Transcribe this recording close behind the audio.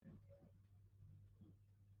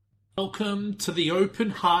Welcome to the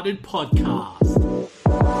Open-Hearted Podcast.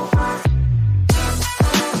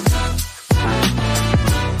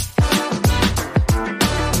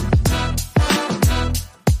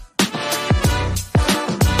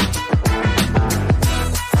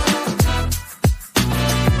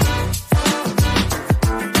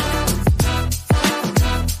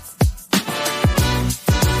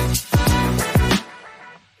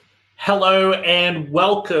 Hello and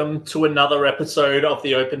welcome to another episode of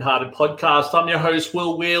the Open-Hearted Podcast. I'm your host,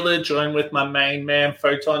 Will Wheeler, joined with my main man,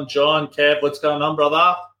 Photon John. Kev, what's going on,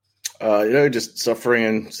 brother? Just suffering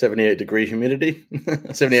in 78-degree humidity,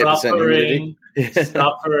 78% humidity.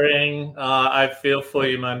 Suffering. I feel for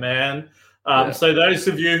you, my man. So those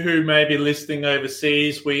of you who may be listening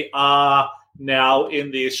overseas, we are now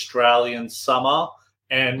in the Australian summer.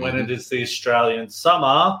 And when it is the Australian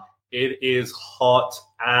summer, it is hot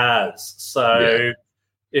as. So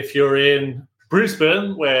if you're in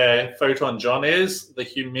Brisbane, where Photon John is, the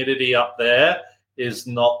humidity up there is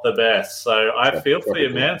not the best. So I feel for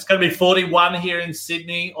you, man. It's going to be 41 here in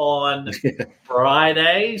Sydney on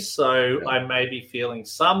Friday, so I may be feeling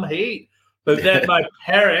some heat. But then my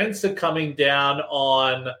parents are coming down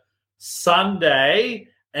on Sunday,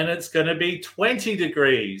 and it's going to be 20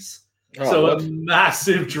 degrees. A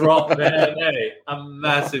massive drop, man. Hey, a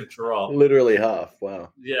massive drop. Literally half.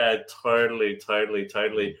 Wow. Yeah, totally.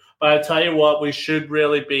 But I tell you what, we should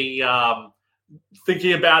really be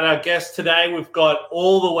thinking about our guest today. We've got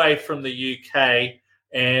all the way from the UK,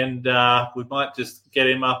 and we might just get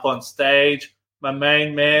him up on stage. My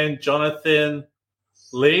main man, Jonathan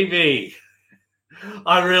Levy.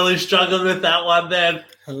 I really struggled with that one then.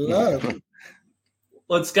 Hello.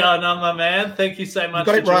 What's going on, my man? Thank you so much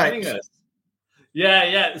for joining us.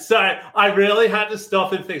 Yeah. So I really had to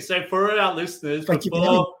stop and think. So for our listeners,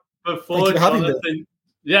 before Jonathan,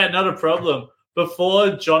 not a problem.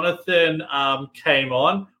 Before Jonathan came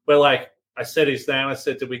on, I said his name. I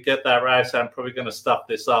said, "Did we get that right?" So I'm probably going to stuff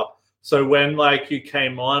this up. So when you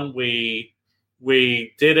came on, we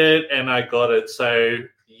did it, and I got it. So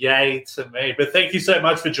yay to me! But thank you so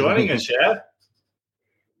much for joining us, yeah.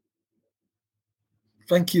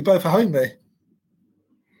 Thank you both for having me.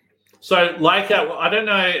 So, I don't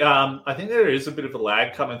know, I think there is a bit of a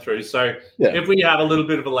lag coming through. So, if we have a little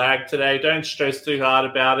bit of a lag today, don't stress too hard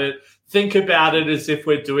about it. Think about it as if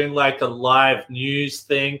we're doing a live news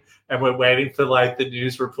thing and we're waiting for the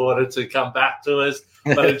news reporter to come back to us.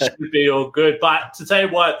 But it should be all good. But to tell you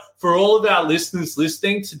what, for all of our listeners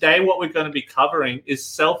listening, today what we're going to be covering is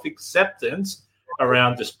self-acceptance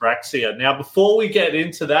around dyspraxia. Now, before we get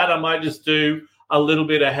into that, I might just do a little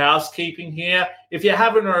bit of housekeeping here. If you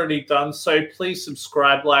haven't already done so, please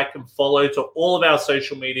subscribe, like, and follow to all of our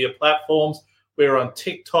social media platforms. We're on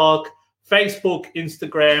TikTok, Facebook,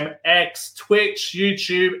 Instagram, X, Twitch,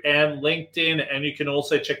 YouTube, and LinkedIn. And you can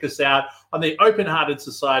also check us out on the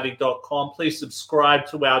openheartedsociety.com. Please subscribe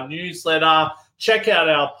to our newsletter, check out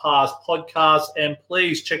our past podcasts, and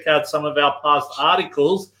please check out some of our past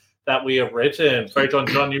articles that we have written. Photon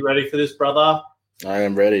John, you ready for this, brother? I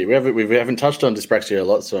am ready. We haven't touched on dyspraxia a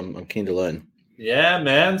lot, so I'm keen to learn. Yeah,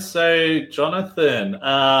 man. So, Jonathan,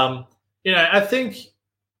 I think,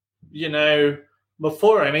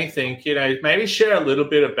 before anything, maybe share a little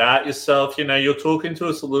bit about yourself. You're talking to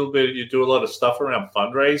us a little bit. You do a lot of stuff around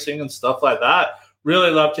fundraising and stuff like that.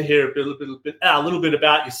 Really love to hear a little bit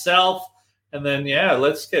about yourself. And then,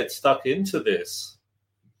 let's get stuck into this.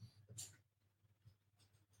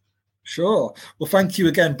 Sure. Well, thank you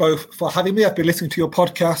again both for having me. I've been listening to your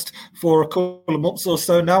podcast for a couple of months or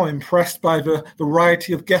so now. I'm impressed by the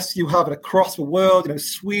variety of guests you have across the world,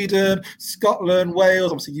 Sweden, Scotland,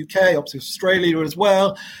 Wales, obviously UK, obviously Australia as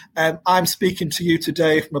well. I'm speaking to you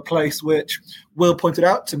today from a place which Will pointed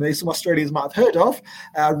out to me, some Australians might have heard of,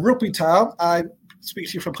 Rugby Town. I speak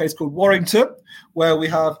to you from a place called Warrington, where we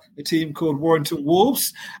have a team called Warrington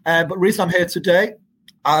Wolves. But the reason I'm here today,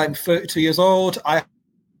 I'm 32 years old. I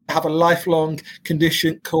have a lifelong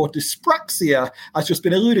condition called dyspraxia, as just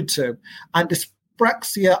been alluded to. And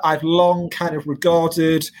dyspraxia I've long kind of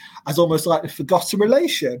regarded as almost like a forgotten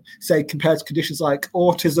relation, say, compared to conditions like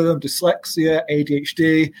autism, dyslexia,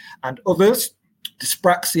 ADHD, and others.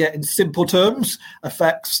 Dyspraxia, in simple terms,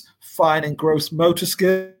 affects fine and gross motor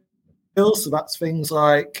skills. So that's things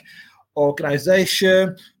like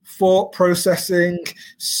organization, thought processing,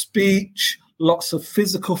 speech, lots of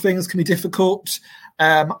physical things can be difficult.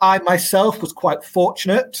 I myself was quite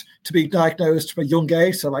fortunate to be diagnosed from a young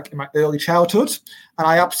age, so in my early childhood, and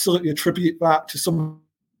I absolutely attribute that to some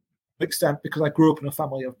extent because I grew up in a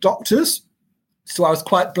family of doctors. So I was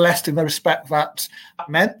quite blessed in the respect that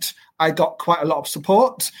meant I got quite a lot of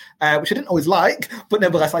support, which I didn't always like, but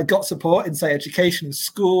nevertheless, I got support in, say, education, in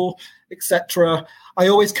school, etc. I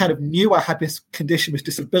always kind of knew I had this condition, this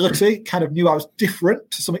disability, kind of knew I was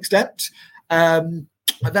different to some extent. And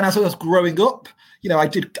then as I was growing up,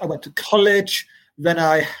 I went to college, then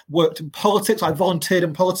I worked in politics, I volunteered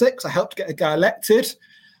in politics, I helped get a guy elected.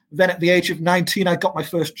 Then at the age of 19, I got my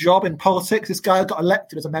first job in politics. This guy got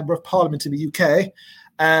elected as a member of parliament in the UK.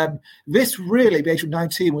 This really, at the age of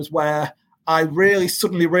 19, was where I really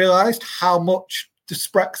suddenly realised how much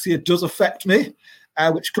dyspraxia does affect me,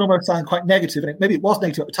 which can almost sound quite negative. And maybe it was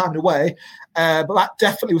negative at the time in a way, but that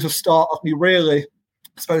definitely was a start of me really,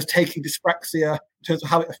 I suppose, taking dyspraxia in terms of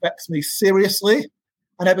how it affects me seriously.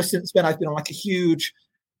 And ever since then, I've been on like a huge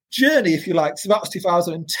journey, if you like. So that was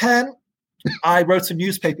 2010. I wrote a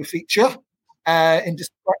newspaper feature in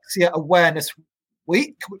Dyspraxia Awareness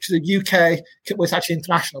Week, which is a UK, well, it's actually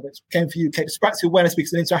international, but it came for UK. Dyspraxia Awareness Week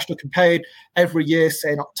is an international campaign every year,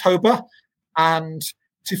 say in October. And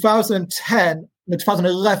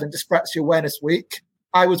 2011, Dyspraxia Awareness Week,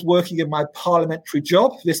 I was working in my parliamentary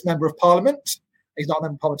job, this member of parliament. He's not a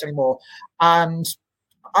member of parliament anymore. And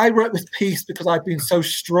I wrote this piece because I'd been so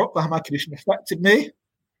struck by how my condition affected me.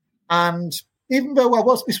 And even though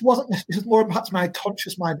this was more perhaps my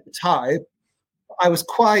conscious mind at the time, I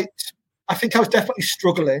think I was definitely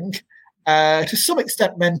struggling to some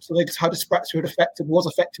extent mentally, because how dyspraxia was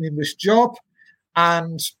affecting me in this job.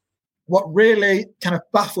 And what really kind of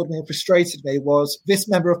baffled me and frustrated me was this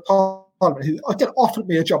member of parliament who again offered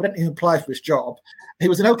me a job. I didn't even apply for this job. He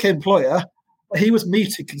was an okay employer. He was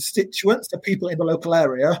meeting constituents, the people in the local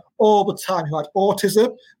area, all the time who had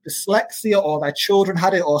autism, dyslexia, or their children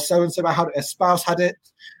had it, or so-and-so had it, their spouse had it,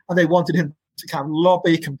 and they wanted him to kind of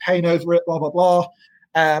lobby, campaign over it, blah, blah, blah.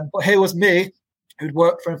 But here was me, who'd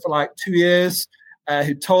worked for him for like 2 years,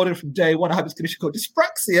 who told him from day one I had this condition called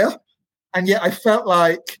dyspraxia, and yet I felt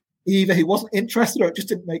like either he wasn't interested or it just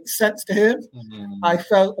didn't make sense to him. Mm-hmm. I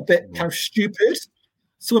felt a bit kind of stupid.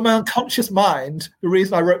 So in my unconscious mind, the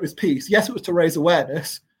reason I wrote this piece, yes, it was to raise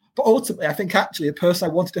awareness, but ultimately I think actually a person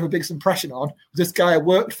I wanted to have a biggest impression on was this guy I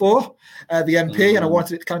worked for, the MP, and I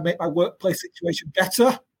wanted it to kind of make my workplace situation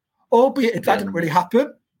better, albeit if that didn't really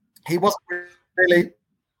happen. He wasn't really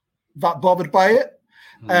that bothered by it.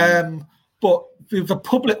 But the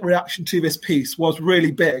public reaction to this piece was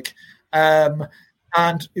really big. And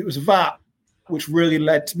it was that which really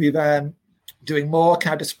led to me then doing more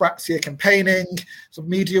kind of dyspraxia campaigning, some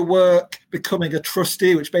media work, becoming a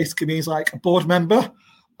trustee, which basically means like a board member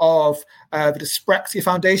of the Dyspraxia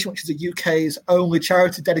Foundation, which is the UK's only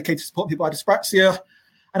charity dedicated to supporting people with dyspraxia.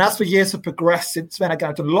 And as the years have progressed since then, again,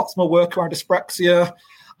 I've done lots more work around dyspraxia.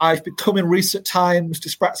 I've become in recent times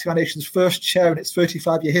Dyspraxia Foundation's first chair in its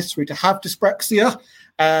 35-year history to have dyspraxia.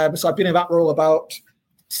 So I've been in that role about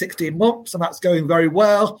 16 months, and that's going very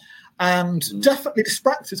well. And definitely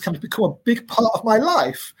dyspraxia has kind of become a big part of my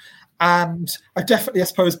life. And I've definitely, I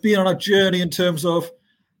suppose, been on a journey in terms of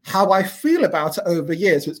how I feel about it over the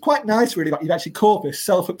years. So it's quite nice, really, that you've actually called this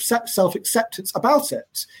self-acceptance about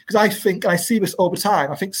it. Because I think, and I see this all the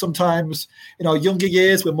time, I think sometimes in our younger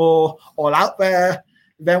years, we're more all out there.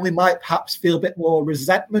 Then we might perhaps feel a bit more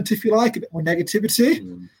resentment, if you like, a bit more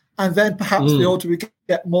negativity. And then perhaps the older we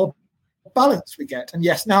get, more balance we get. And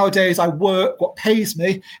yes, nowadays what pays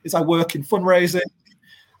me is I work in fundraising,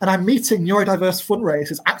 and I'm meeting neurodiverse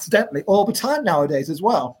fundraisers accidentally all the time nowadays as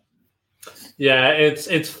well. Yeah,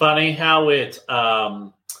 it's funny how it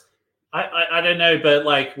I don't know, but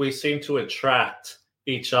like we seem to attract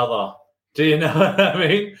each other. Do you know what I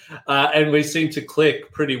mean? And we seem to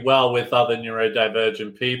click pretty well with other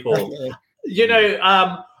neurodivergent people. You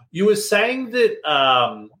know, you were saying that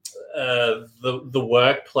the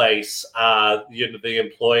workplace, the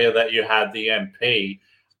employer that you had, the MP,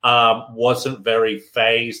 wasn't very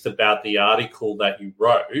fazed about the article that you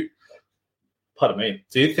wrote. Pardon me.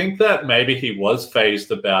 Do you think that maybe he was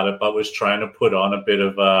fazed about it, but was trying to put on a bit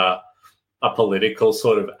of a political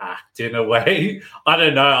sort of act in a way? I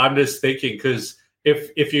don't know. I'm just thinking, because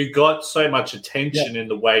if you got so much attention in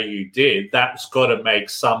the way you did, that's got to make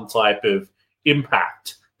some type of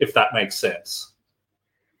impact, if that makes sense.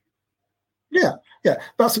 Yeah,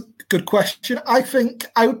 that's a good question. I think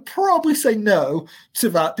I would probably say no to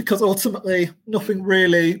that, because ultimately nothing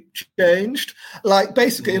really changed. Like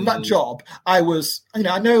basically in that job, I was,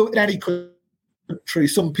 I know in any country,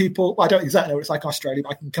 some people, I don't exactly know what it's like in Australia,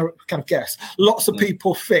 but I can kind of guess. Lots of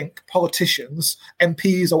people think politicians,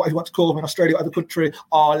 MPs, or whatever you want to call them in Australia or other country,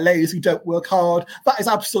 are lazy, don't work hard. That is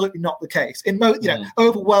absolutely not the case. In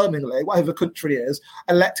overwhelmingly, whatever country is,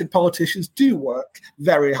 elected politicians do work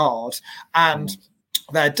very hard. And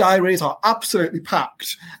Their diaries are absolutely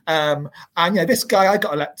packed. And this guy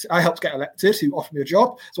I helped get elected, who offered me a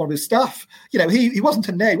job as one of his staff. He wasn't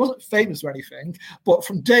a name, he wasn't famous or anything, but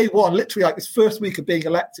from day one, literally like his first week of being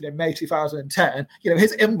elected in May 2010,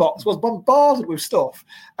 his inbox was bombarded with stuff.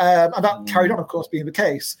 And that carried on, of course, being the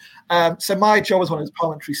case. So my job as one of his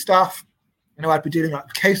parliamentary staff, I'd be dealing with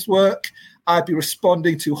casework. I'd be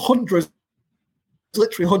responding to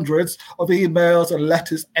literally hundreds of emails and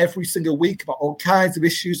letters every single week about all kinds of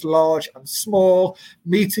issues, large and small,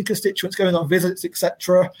 meeting constituents, going on visits,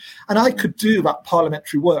 etc. And I could do that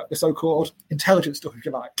parliamentary work, the so-called intelligence stuff, if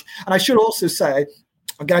you like. And I should also say,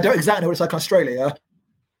 again, I don't exactly know what it's like in Australia,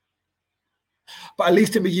 but at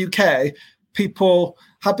least in the UK, people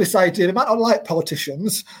have this idea, they might not like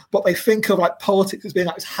politicians, but they think of like politics as being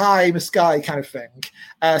like this high in the sky kind of thing.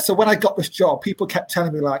 So when I got this job, people kept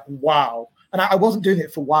telling me like, wow. And I wasn't doing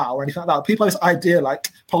it for wow or anything like that. People have this idea like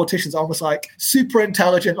politicians are almost like super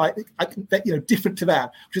intelligent, like different to them,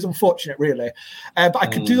 which is unfortunate, really. But I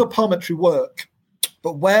could do the parliamentary work.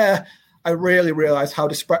 But where I really realised how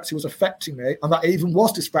dyspraxia was affecting me, and that even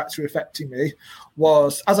was dyspraxia affecting me,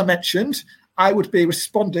 was, as I mentioned, I would be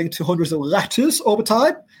responding to hundreds of letters all the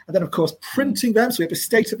time, and then, of course, printing them. So we have a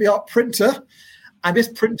state-of-the-art printer, and this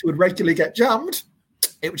printer would regularly get jammed.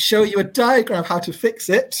 It would show you a diagram of how to fix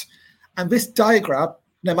it. And this diagram,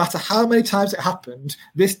 no matter how many times it happened,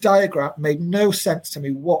 this diagram made no sense to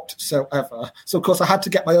me whatsoever. So, of course, I had to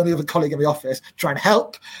get my only other colleague in the office to try and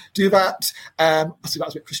help do that. So that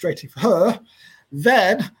was a bit frustrating for her.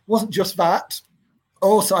 Then, it wasn't just that.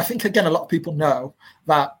 Also, I think, again, a lot of people know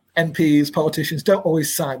that MPs, politicians don't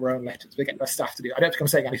always sign their own letters. They get their staff to do it. I don't think I'm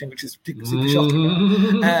saying anything which is super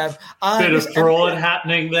shocking. Bit of fraud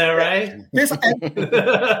happening there, eh?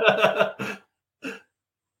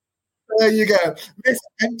 There you go. This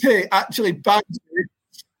MP actually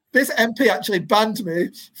banned me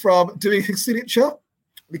from doing his signature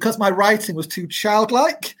because my writing was too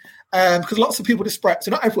childlike. Because lots of people with dyspraxia,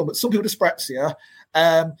 not everyone, but some people with dyspraxia,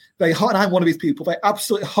 and I'm one of these people, they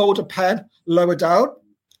absolutely hold a pen lower down.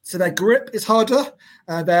 So their grip is harder,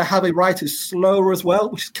 and how they write is slower as well,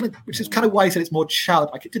 which is kind of why I said it's more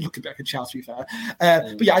childlike. It did look a bit like a child, to be fair.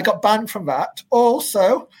 But yeah, I got banned from that.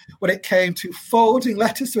 Also, when it came to forwarding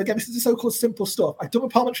letters, so again, this is the so-called simple stuff. I've done my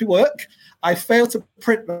parliamentary work. I failed to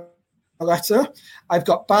print a letter. I've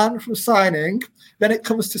got banned from signing. Then it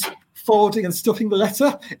comes to forwarding and stuffing the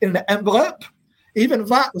letter in an envelope. Even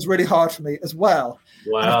that was really hard for me as well.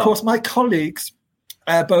 Wow. And of course, my colleagues,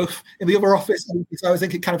 both in the other office, so I was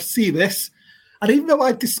thinking, kind of see this. And even though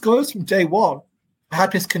I disclosed from day one I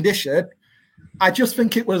had this condition, I just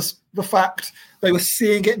think it was the fact they were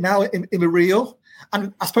seeing it now in the real.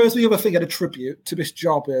 And I suppose the other thing I'd attribute to this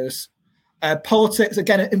job is politics.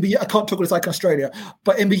 Again, I can't talk about it's like in Australia,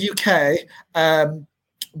 but in the UK,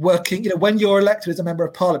 working, when you're elected as a member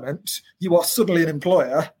of parliament, you are suddenly an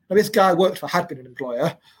employer. Now, this guy I worked for had been an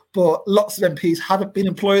employer, but lots of MPs haven't been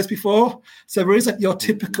employers before. So there isn't your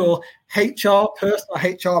typical HR person or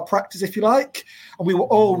HR practice, if you like. And we were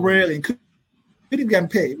all really, including the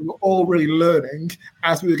MP, we were all really learning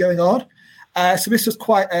as we were going on. So this was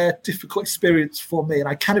quite a difficult experience for me. And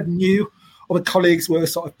I kind of knew other colleagues were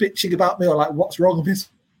sort of bitching about me or like, what's wrong with this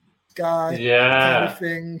guy? Yeah. Kind of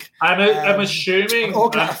thing. I'm assuming.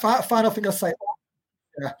 Final thing I'll say.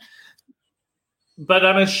 Yeah. But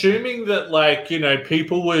I'm assuming that,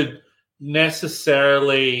 people would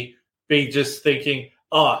necessarily be just thinking,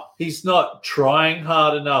 oh, he's not trying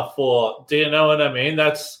hard enough, or do you know what I mean?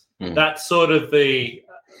 That's sort of the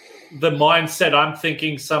mindset I'm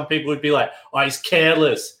thinking. Some people would be like, oh, he's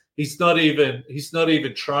careless. He's not even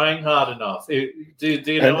trying hard enough. Do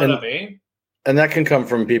you know what I mean? And that can come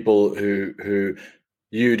from people who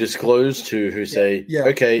you disclose to, who say, I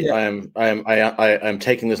am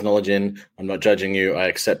taking this knowledge in. I'm not judging you. I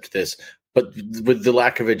accept this. But with the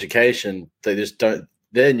lack of education, they just don't.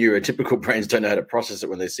 Their neurotypical brains don't know how to process it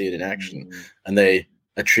when they see it in action, and they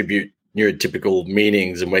attribute neurotypical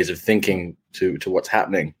meanings and ways of thinking to what's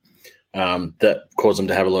happening that cause them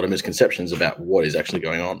to have a lot of misconceptions about what is actually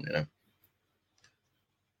going on.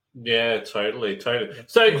 Yeah, totally.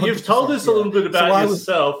 So you've told us a little bit about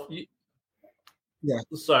yourself.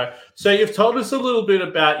 So you've told us a little bit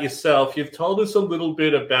about yourself. You've told us a little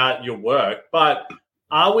bit about your work, but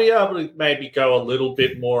are we able to maybe go a little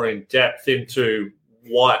bit more in depth into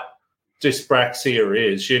what dyspraxia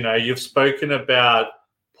is? You've spoken about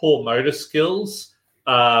poor motor skills,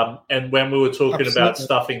 and when we were talking about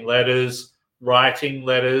stuffing letters, writing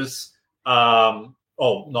letters,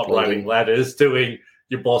 writing letters, doing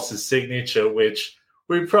your boss's signature, which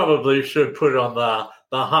we probably should put on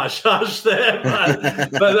hush hush there,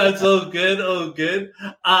 but that's all good,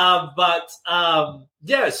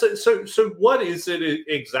 So what is it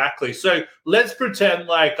exactly? So let's pretend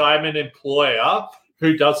like I'm an employer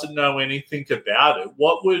who doesn't know anything about it.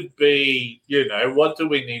 What would be, what do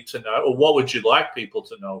we need to know, or what would you like people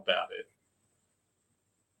to know about it?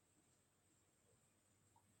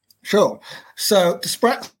 Sure. So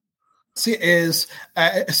dyspraxia is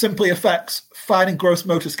it simply affects fine and gross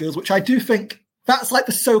motor skills, which I do think that's like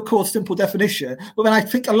the so-called simple definition. But then I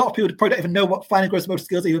think a lot of people probably don't even know what fine and gross motor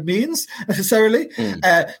skills even means necessarily.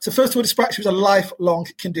 So first of all, dyspraxia is a lifelong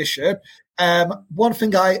condition. One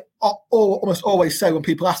thing I almost always say when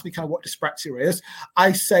people ask me kind of what dyspraxia is,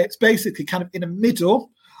 I say it's basically kind of in the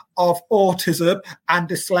middle of autism and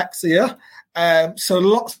dyslexia. So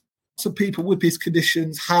lots of people with these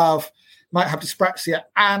conditions might have dyspraxia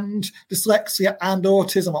and dyslexia and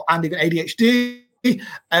autism and even ADHD.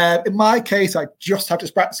 In my case, I just have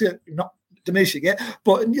dyspraxia, not diminishing it,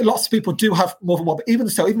 but lots of people do have more than one. But even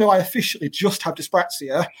though I officially just have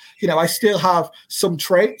dyspraxia, I still have some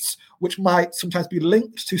traits which might sometimes be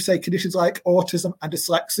linked to, say, conditions like autism and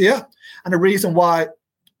dyslexia. And the reason why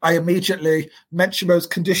I immediately mention those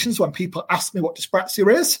conditions when people ask me what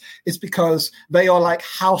dyspraxia is because they are like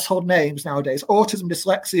household names nowadays. Autism,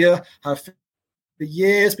 dyslexia have for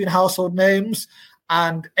years been household names,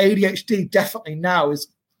 and ADHD definitely now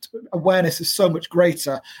awareness is so much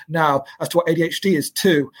greater now as to what ADHD is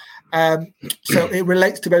too. So it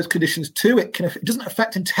relates to those conditions too. It doesn't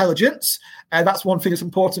affect intelligence, and that's one thing that's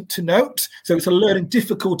important to note. So it's a learning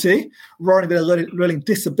difficulty rather than a learning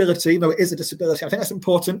disability, though it is a disability. I think that's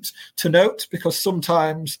important to note because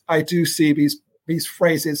sometimes I do see these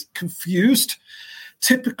phrases confused.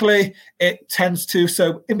 Typically, it tends to,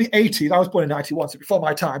 so in the 80s, I was born in 91, so before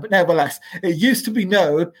my time, but nevertheless, it used to be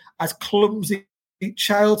known as clumsy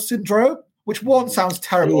child syndrome, which one sounds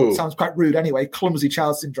terrible, it sounds quite rude anyway, clumsy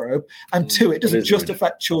child syndrome, and two, it doesn't just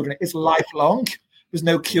affect children, it is lifelong, there's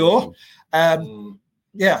no cure.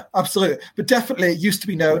 Yeah, absolutely. But definitely it used to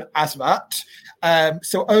be known as that.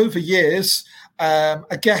 So over years,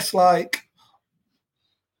 I guess like,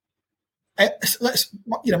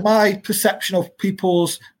 my perception of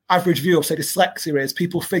people's average view of, say, dyslexia is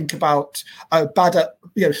people think about bad at,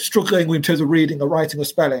 struggling in terms of reading or writing or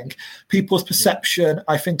spelling. People's perception,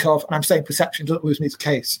 I think of, and I'm saying perception doesn't always mean the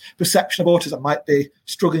case, perception of autism might be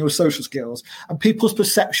struggling with social skills. And people's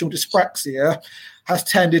perception of dyspraxia has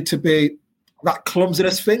tended to be that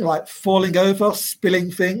clumsiness thing, like falling over, spilling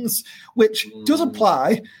things, which does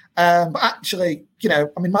apply. But actually,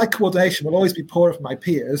 my coordination will always be poorer for my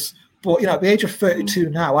peers. But, at the age of 32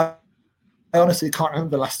 now, I honestly can't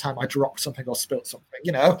remember the last time I dropped something or spilt something,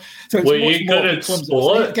 So it's Were you good at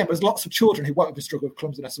sport? Again, there's lots of children who won't struggle with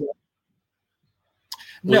clumsiness.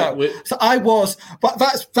 No, so I was, but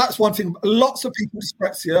that's one thing. Lots of people with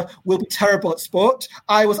dyspraxia will be terrible at sport.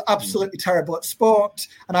 I was absolutely terrible at sport,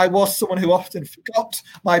 and I was someone who often forgot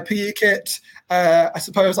my PE kit. I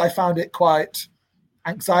suppose I found it quite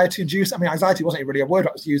anxiety-induced. I mean, anxiety wasn't really a word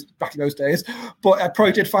that was used back in those days, but I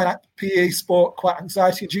probably did find that PE sport quite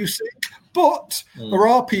anxiety-inducing. But there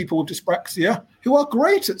are people with dyspraxia who are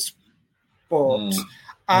great at sport.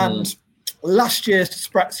 And last year's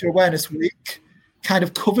Dyspraxia Awareness Week kind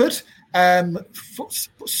of covered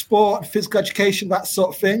sport and physical education, that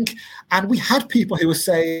sort of thing. And we had people who were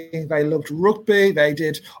saying they loved rugby, they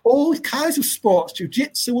did all kinds of sports,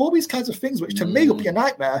 jiu-jitsu, all these kinds of things, which to me would be a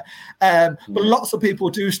nightmare. But lots of people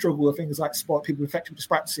do struggle with things like sport, people affected with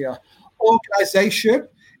dyspraxia. Organisation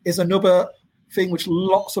is another thing which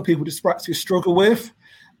lots of people with dyspraxia struggle with.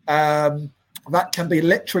 That can be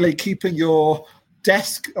literally keeping your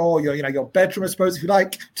desk or your bedroom, I suppose, if you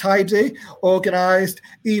like, tidy, organised.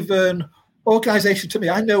 Even organisation to me,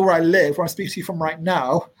 I know where I live, where I'm speaking to you from right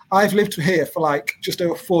now. I've lived here for like just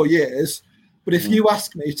over 4 years. But if you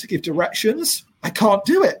ask me to give directions, I can't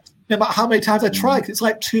do it. No matter how many times I try, because it's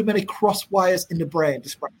like too many cross wires in the brain,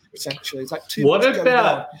 essentially. It's like too much going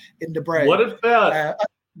on in the brain.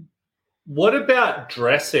 What about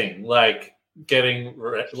dressing? Like getting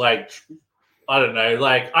I don't know,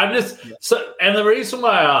 and the reason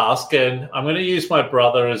why I ask, and I'm going to use my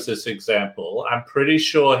brother as this example, I'm pretty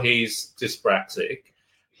sure he's dyspraxic.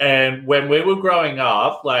 And when we were growing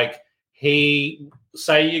up,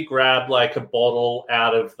 say you grab like a bottle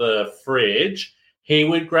out of the fridge, he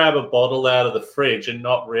would grab a bottle out of the fridge and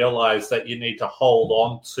not realize that you need to hold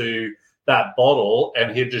on to that bottle,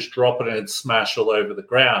 and he'd just drop it and it'd smash all over the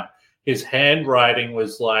ground. His handwriting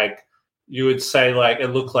was like, you would say, like,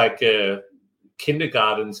 it looked like a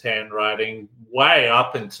kindergarten's handwriting way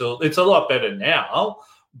up until, it's a lot better now,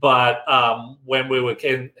 But when we were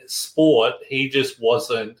in sport, he just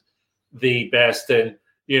wasn't the best. And,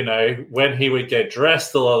 you know, when he would get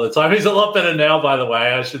dressed a lot of the time, he's a lot better now, by the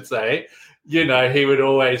way, I should say, you know, he would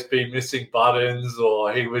always be missing buttons,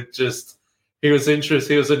 or he was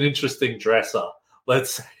an interesting dresser.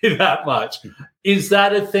 Let's say that much. Is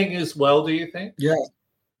that a thing as well, do you think? Yeah.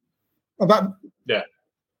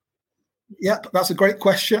 Yeah, that's a great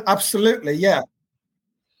question. Absolutely, yeah.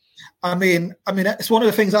 I mean, it's one of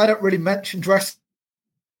the things I don't really mention dressing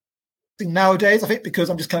nowadays, I think,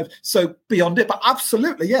 because I'm just kind of so beyond it. But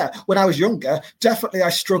absolutely, yeah. When I was younger, definitely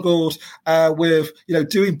I struggled with, you know,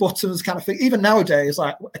 doing buttons kind of thing. Even nowadays,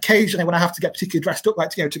 like occasionally when I have to get particularly dressed up,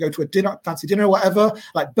 like, you know, to go to a dinner, fancy dinner or whatever,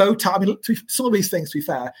 like bow tie. I mean, some of these things, to be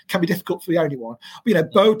fair, can be difficult for the only one. But, you know,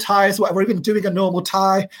 bow ties, whatever, even doing a normal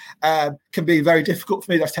tie can be very difficult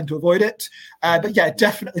for me. I tend to avoid it. But yeah,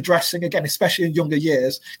 definitely dressing, again, especially in younger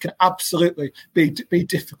years, can absolutely be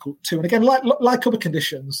difficult too. And again, like other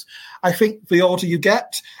conditions, I think the older you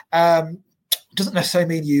get, doesn't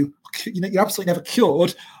necessarily mean you're absolutely never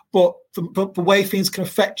cured, but the way things can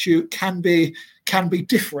affect you can be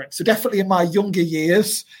different. So definitely in my younger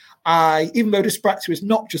years, even though dyspraxia is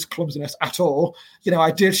not just clumsiness at all, you know,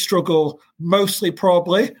 I did struggle mostly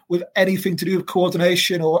probably with anything to do with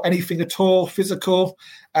coordination or anything at all physical.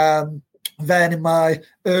 Then in my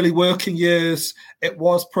early working years, it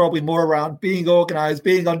was probably more around being organized,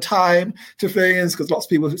 being on time to things, because lots of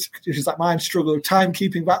people, issues like mine, struggle with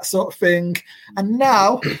timekeeping, that sort of thing. And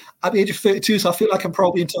now, at the age of 32, so I feel like I'm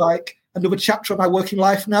probably into like another chapter of my working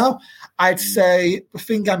life now. I'd say the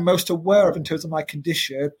thing I'm most aware of in terms of my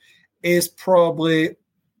condition is probably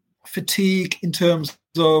fatigue in terms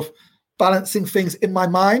of balancing things in my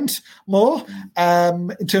mind more,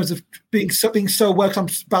 in terms of being so well, I'm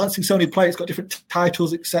balancing so many plates, got different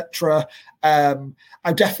titles, etc.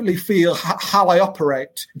 I definitely feel how I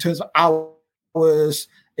operate in terms of hours,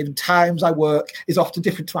 even times I work, is often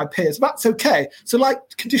different to my peers. That's okay. So, like,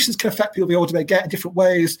 conditions can affect people the older they get in different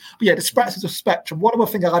ways. But yeah, dyspraxia is a spectrum. One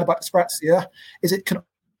other thing I like about dyspraxia is it can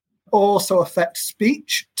also affect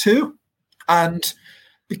speech too. And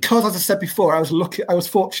because, as I said before, I was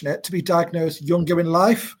fortunate to be diagnosed younger in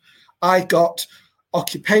life. I got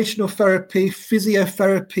occupational therapy,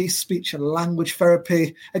 physiotherapy, speech and language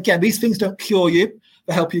therapy. Again, these things don't cure you;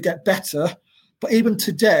 they help you get better. But even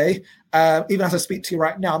today, even as I speak to you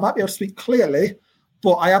right now, I might be able to speak clearly,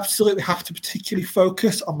 but I absolutely have to particularly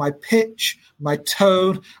focus on my pitch, my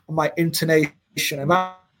tone, and my intonation, and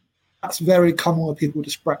that's very common with people with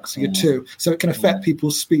dyspraxia too. So it can affect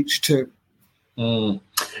people's speech too.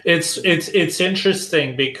 It's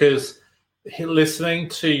interesting because listening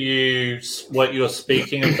to you, what you're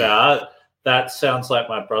speaking about, that sounds like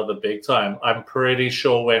my brother big time. I'm pretty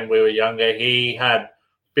sure when we were younger, he had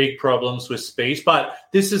big problems with speech. But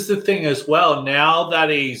this is the thing as well. Now that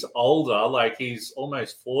he's older, like he's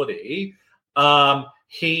almost 40,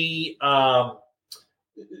 he,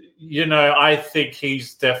 you know, I think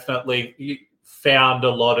he's definitely found a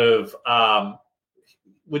lot of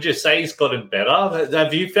would you say he's gotten better?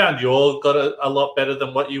 Have you found you're got a lot better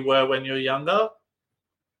than what you were when you were younger?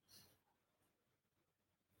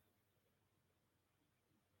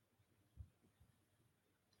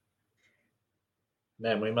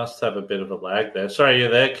 Man, we must have a bit of a lag there. Sorry, you're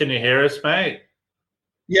there. Can you hear us, mate?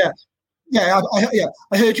 Yeah.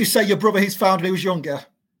 I heard you say your brother he's found when he was younger.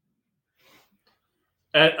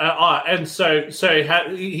 And so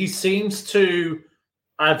he seems to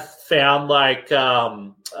have found like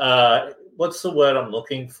what's the word I'm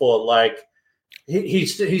looking for? Like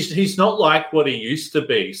he's not like what he used to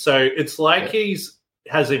be. So it's like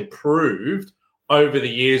has improved over the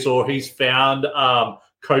years, or he's found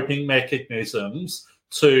coping mechanisms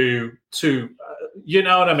to you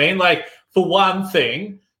know what I mean? Like, for one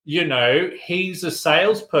thing, you know, he's a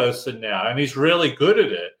salesperson now and he's really good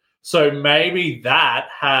at it. So maybe that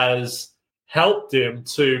has helped him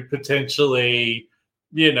to potentially,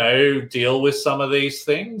 you know, deal with some of these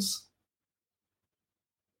things.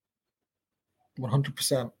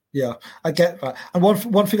 100%. Yeah, I get that. And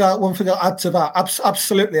one thing I'll add to that,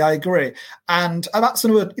 absolutely, I agree. And that's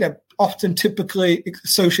another, you know, often typically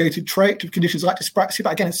associated trait of conditions like dyspraxia,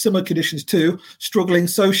 but again, it's similar conditions too, struggling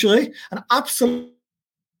socially. And absolutely,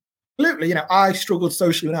 you know, I struggled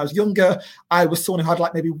socially when I was younger. I was someone who had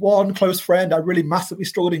like maybe one close friend. I really massively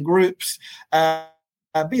struggled in groups.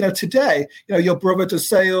 But today, your brother does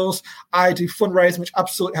sales. I do fundraising, which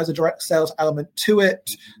absolutely has a direct sales element to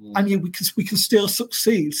it, and we can still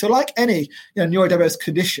succeed. So, like any neurodiverse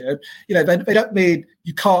condition, they don't mean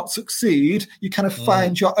you can't succeed. You kind of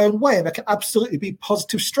find your own way, and there can absolutely be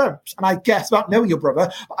positive strengths. And I guess, without knowing your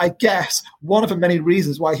brother, I guess one of the many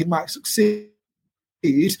reasons why he might succeed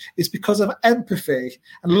is because of empathy.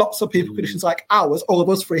 And lots of people with conditions like ours, all of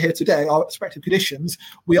us three here today, our respective conditions,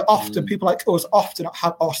 we are often, people like us often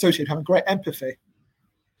are associated with having great empathy.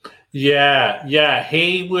 Yeah.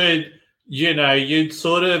 He would,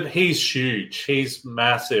 he's huge. He's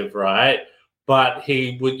massive, right? But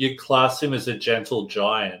you'd class him as a gentle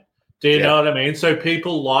giant. Do you know what I mean? So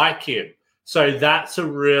people like him. So that's a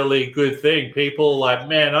really good thing. People are like,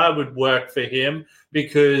 man, I would work for him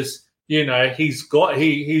because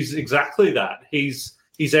he's exactly that. He's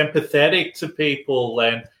empathetic to people,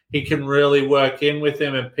 and he can really work in with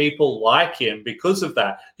them, and people like him because of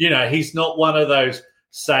that. He's not one of those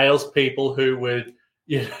salespeople who would,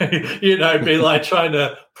 be like trying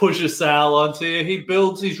to push a sale onto you.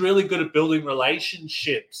 He's really good at building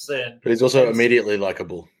relationships, but he's also immediately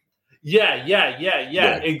likable. Yeah,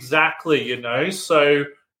 exactly. So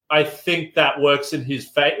I think that works in his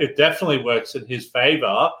favor. It definitely works in his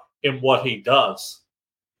favor in what he does.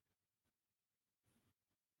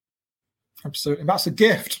 Absolutely. That's a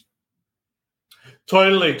gift.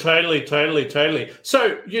 Totally.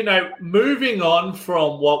 So, moving on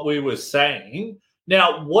from what we were saying,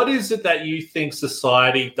 now, what is it that you think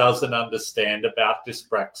society doesn't understand about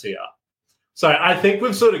dyspraxia? So I think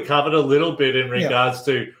we've sort of covered a little bit in regards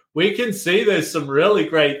to, we can see there's some really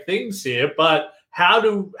great things here, but how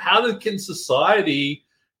can society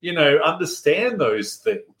understand those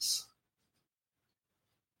things?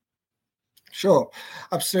 Sure,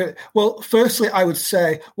 absolutely. Well, firstly, I would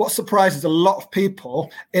say what surprises a lot of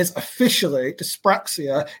people is officially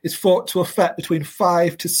dyspraxia is thought to affect between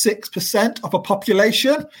 5 to 6% of a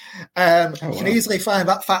population. You can easily find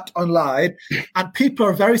that fact online, and people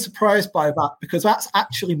are very surprised by that because that's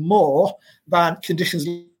actually more than conditions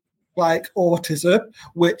like autism,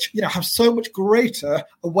 which have so much greater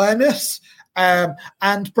awareness.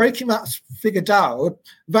 And breaking that figure down,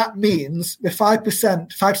 that means the 5 to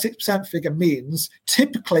 6% figure means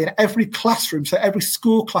typically in every classroom, so every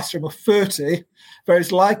school classroom of 30, there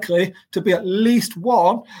is likely to be at least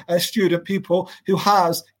one student pupil who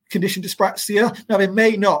has condition dyspraxia. Now, they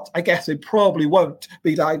may not, I guess they probably won't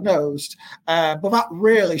be diagnosed, but that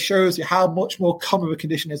really shows you how much more common the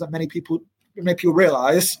condition is than many people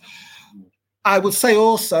realize. I would say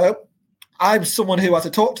also, I'm someone who, as I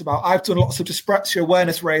talked about, I've done lots of dyspraxia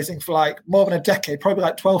awareness raising for like more than a decade, probably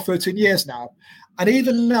like 12, 13 years now. And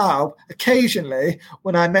even now, occasionally,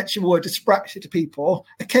 when I mention the word dyspraxia to people,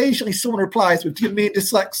 occasionally someone replies with, "Do you mean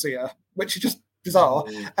dyslexia?" Which is just bizarre.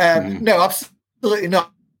 No, absolutely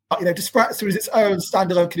not. Dyspraxia is its own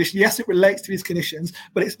standalone condition. Yes, it relates to these conditions,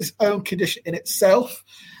 but it's its own condition in itself.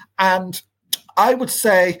 And I would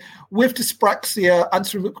say with dyspraxia,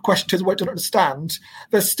 answering the question in terms of what I don't understand,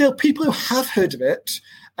 there's still people who have heard of it,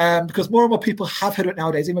 because more and more people have heard of it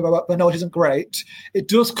nowadays, even though their knowledge isn't great. It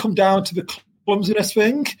does come down to the clumsiness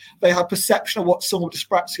thing. They have perception of what someone with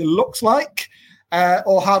dyspraxia looks like,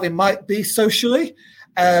 or how they might be socially.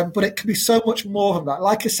 But it can be so much more than that.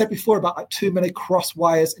 Like I said before about like too many cross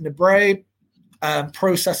wires in the brain.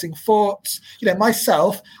 Processing thoughts.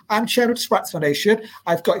 Myself, I'm chairman of the Dyspraxia Foundation.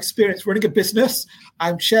 I've got experience running a business.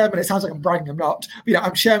 I'm chairman, it sounds like I'm bragging, I'm not.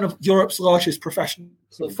 I'm chairman of Europe's largest professional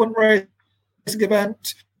fundraising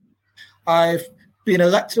event. I've been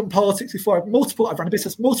elected in politics before. I've run a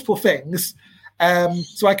business, multiple things.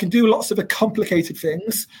 So I can do lots of the complicated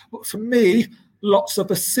things. But for me, lots of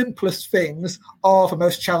the simplest things are the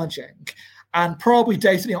most challenging. And probably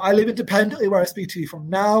day-to-day, I live independently where I speak to you from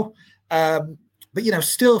now. But,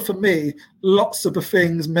 still for me, lots of the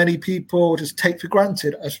things many people just take for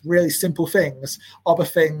granted as really simple things are the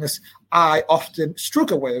things I often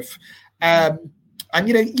struggle with. And,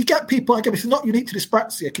 you get people, again, this is not unique to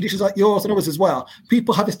dyspraxia, conditions like yours and others as well.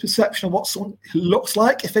 People have this perception of what someone looks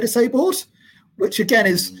like if they're disabled, which, again,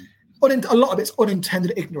 is a lot of it's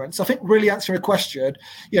unintended ignorance. I think really answering a question,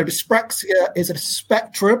 dyspraxia is a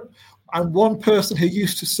spectrum, and one person who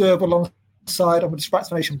used to serve alongside on the Dyspraxia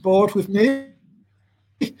Foundation board with me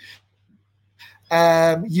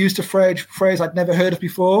used a phrase I'd never heard of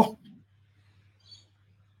before.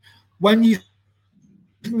 When you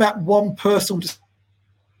met one person with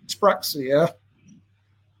dyspraxia,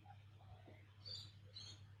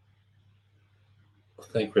 I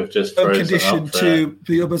think we've just frozen condition up to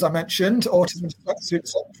the others I mentioned, autism and dyspraxia.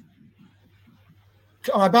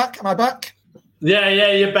 Am I back?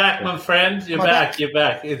 Yeah, you're back, my friend. You're back.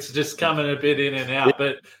 It's just coming a bit in and out,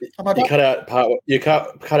 but you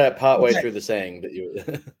cut out part way through the saying that you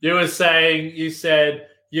you were saying. You said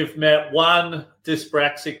you've met one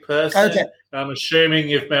dyspraxic person. Okay. I'm assuming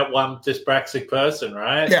you've met one dyspraxic person,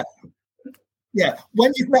 right? Yeah.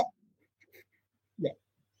 When you've met,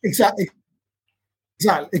 exactly.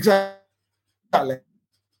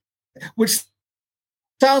 Which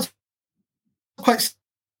sounds quite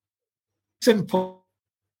simple,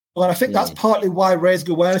 and I think that's partly why raising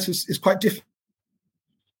awareness is quite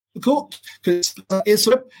difficult, because it's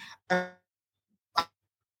sort of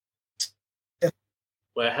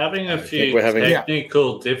we're having a few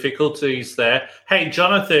technical difficulties there. Hey,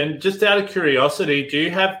 Jonathan, just out of curiosity, do you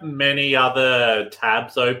have many other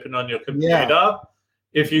tabs open on your computer? Yeah.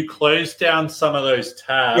 If you close down some of those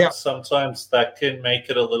tabs, sometimes that can make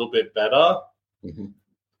it a little bit better. Mm-hmm.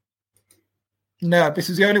 No, this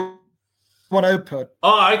is the only one open.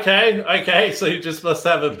 Oh, okay. So you just must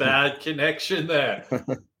have a bad connection there.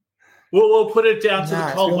 We'll put it down to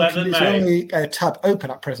the cold weather, mate. There's only a tab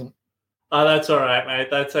open at present. Oh, that's all right, mate.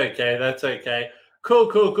 That's okay.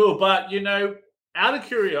 Cool. But, out of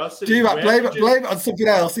curiosity... Do you blame it on something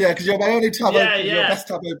else? Yeah, because you're my only tab open. Your best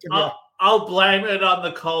tab open, I'll blame it on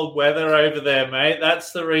the cold weather over there, mate.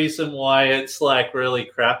 That's the reason why it's, really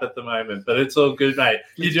crap at the moment. But it's all good, mate.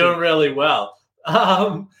 You're doing really well.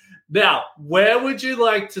 Now, where would you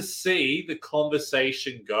like to see the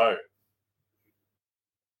conversation go?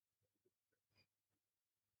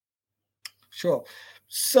 Sure.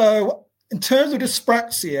 So, in terms of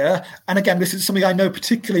dyspraxia, and again, this is something I know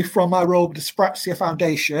particularly from my role with Dyspraxia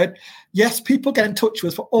Foundation, yes, people get in touch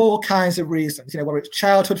with us for all kinds of reasons, whether it's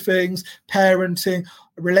childhood things, parenting,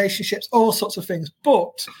 relationships, all sorts of things.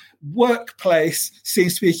 But workplace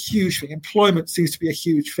seems to be a huge thing. Employment seems to be a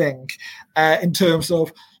huge thing in terms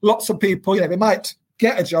of lots of people, they might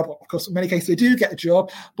get a job. Of course, in many cases, they do get a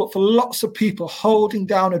job. But for lots of people, holding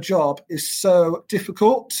down a job is so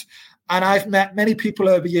difficult. And I've met many people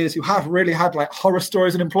over the years who have really had horror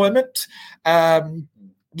stories in employment.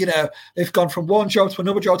 They've gone from one job to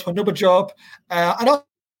another job. And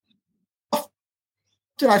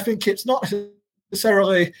often I think it's not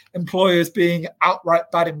necessarily employers being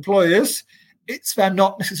outright bad employers. It's them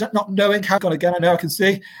not knowing how. Again, I know I can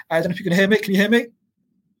see. I don't know if you can hear me. Can you hear me?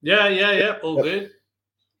 Yeah. All good.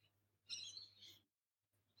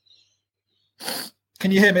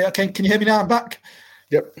 Can you hear me? Okay. Can you hear me now? I'm back.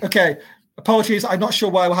 Yep. Okay. Apologies. I'm not sure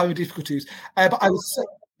why we're having difficulties. But I would say,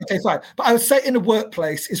 okay, fine. But I would say in the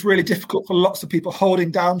workplace, it's really difficult for lots of people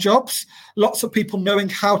holding down jobs, lots of people knowing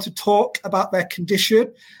how to talk about their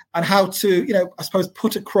condition and how to, I suppose,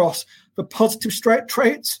 put across the positive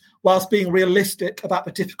traits whilst being realistic about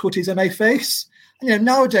the difficulties they may face. And,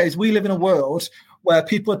 nowadays we live in a world where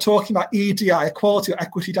people are talking about EDI, equality,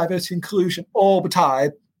 equity, diversity, inclusion all the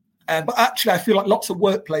time. But actually, I feel like lots of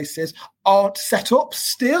workplaces aren't set up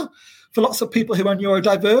still for lots of people who are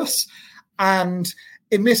neurodiverse. And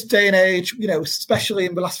in this day and age, especially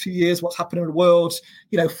in the last few years, what's happened in the world,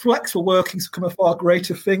 flexible working has become a far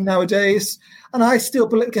greater thing nowadays. And I still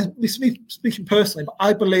believe, again, this is me speaking personally, but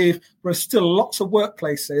I believe there are still lots of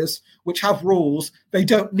workplaces which have rules they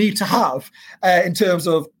don't need to have in terms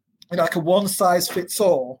of a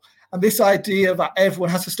one-size-fits-all. And this idea that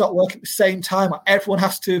everyone has to start working at the same time, or everyone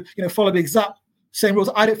has to, follow the exact same rules,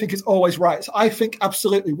 I don't think is always right. So I think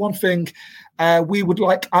absolutely one thing we would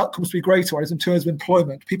like outcomes to be greater on is in terms of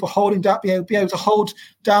employment. People holding down, being able to hold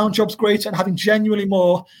down jobs greater and having genuinely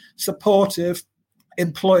more supportive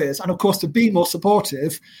employers. And of course, to be more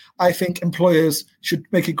supportive, I think employers should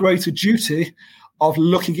make a greater duty of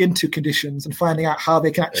looking into conditions and finding out how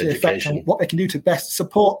they can actually affect and what they can do to best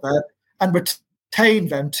support them and retain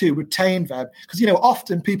them. Because,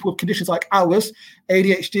 often people with conditions like ours,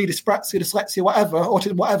 ADHD, dyspraxia, dyslexia, whatever,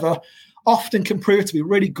 autism, whatever, often can prove to be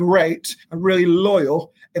really great and really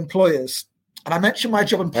loyal employers. And I mentioned my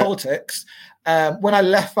job in politics. When I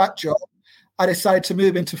left that job, I decided to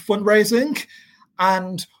move into fundraising.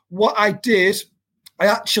 And what I did, I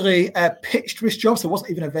actually pitched this job, so it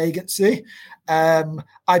wasn't even a vacancy.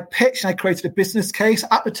 I pitched and I created a business case.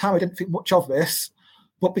 At the time, I didn't think much of this.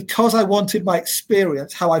 But because I wanted my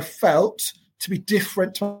experience, how I felt, to be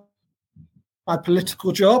different to my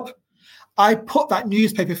political job, I put that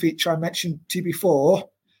newspaper feature I mentioned to you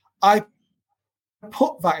before, I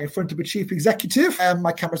put that in front of the chief executive.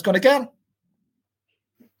 My camera's gone again.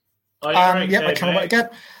 My camera went again.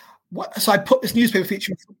 So I put this newspaper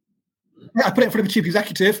feature, I put it in front of the chief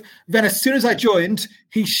executive. Then as soon as I joined,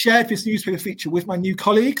 he shared this newspaper feature with my new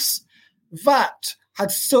colleagues. That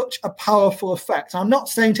had such a powerful effect. I'm not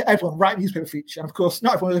saying to everyone, write a newspaper feature. And of course,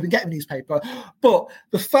 not everyone will even get a newspaper. But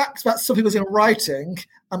the fact that something was in writing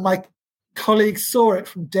and my colleagues saw it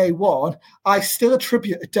from day one, I still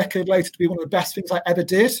attribute a decade later to be one of the best things I ever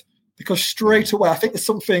did. Because straight away, I think there's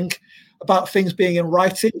something about things being in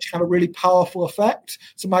writing which had a really powerful effect.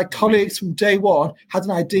 So my colleagues from day one had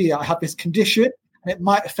an idea. I had this condition and it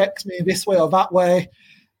might affect me in this way or that way.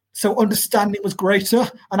 So understanding was greater.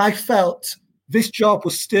 And I felt this job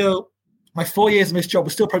was still, my 4 years in this job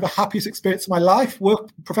was still probably the happiest experience of my life, work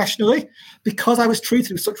professionally, because I was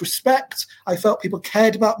treated with such respect. I felt people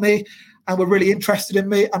cared about me and were really interested in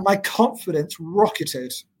me, and my confidence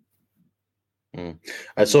rocketed.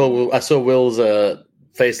 I saw Will's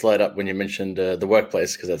face light up when you mentioned the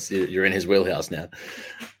workplace, because you're in his wheelhouse now.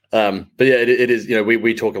 But yeah, it is.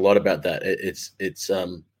 We talk a lot about that.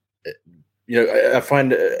 I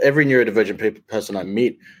find every neurodivergent person I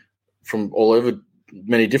meet from all over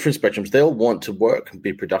many different spectrums, they all want to work and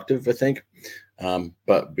be productive, I think.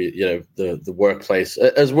 But the workplace,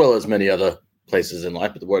 as well as many other places in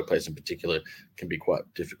life, but the workplace in particular can be quite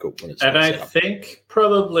difficult when it's. And I think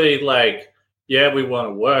probably we want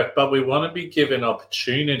to work, but we want to be given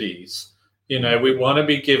opportunities. We want to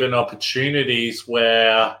be given opportunities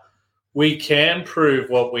where we can prove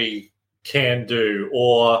what we can do,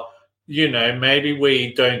 or maybe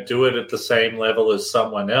we don't do it at the same level as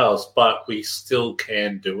someone else, but we still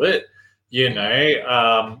can do it.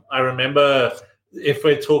 I remember, if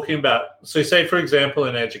we're talking about, so say, for example,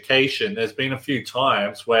 in education, there's been a few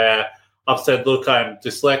times where I've said, look, I'm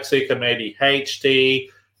dyslexic, I'm ADHD,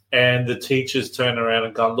 and the teachers turn around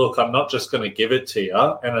and go, look, I'm not just going to give it to you.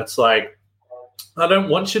 And it's like, I don't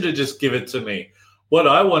want you to just give it to me. What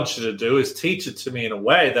I want you to do is teach it to me in a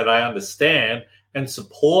way that I understand and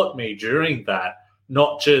support me during that,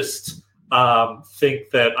 not just think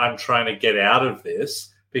that I'm trying to get out of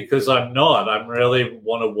this, because I'm not. I really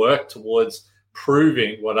want to work towards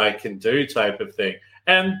proving what I can do, type of thing.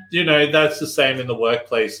 And, that's the same in the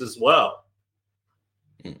workplace as well.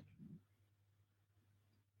 I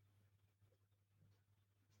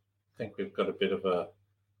think we've got a bit of a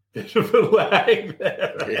lag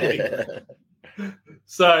there. Right?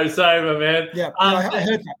 So sorry, my man. Yeah, I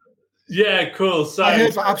heard that. Yeah, cool. So I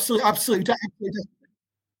heard that. Absolutely.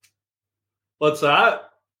 What's that?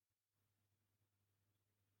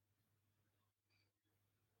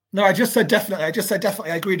 No, I just said definitely.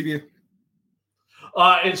 I agreed with you.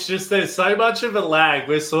 It's just there's so much of a lag.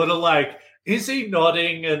 We're sort of like, is he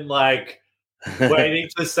nodding and waiting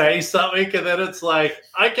to say something? And then it's like,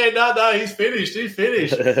 okay, no, he's finished.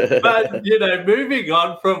 But, moving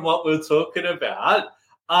on from what we're talking about,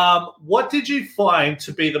 what did you find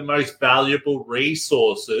to be the most valuable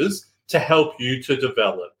resources to help you to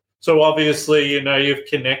develop? So obviously, you've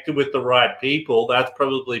connected with the right people. That's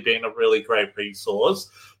probably been a really great resource.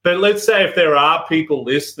 But let's say if there are people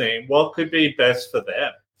listening, what could be best for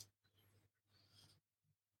them?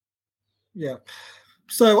 Yeah.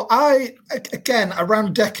 So again, around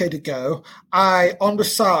a decade ago, on the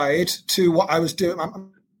side to what I was doing,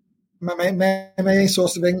 my main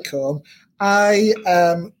source of income, I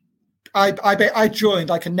joined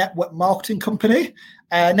a network marketing company.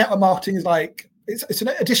 Network marketing is it's an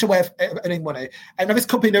additional way of earning money. And now this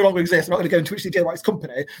company no longer exists. I'm not going to go into which detail about this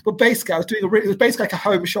company, but basically I was doing it was basically like a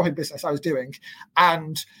home shopping business I was doing.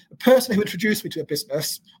 And the person who introduced me to a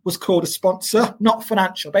business was called a sponsor, not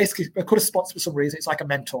financial. Basically, they're called a sponsor for some reason. It's like a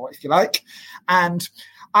mentor, if you like. And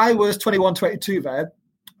I was 21, 22 then,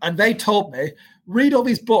 and they told me, read all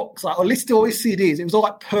these books, or listen to all these CDs. It was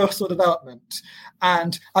all personal development.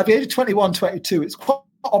 And at the age of 21, 22, it's quite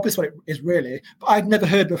obvious what it is really, but I'd never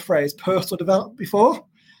heard the phrase personal development before.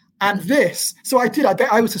 And so I did.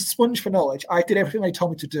 I was a sponge for knowledge. I did everything they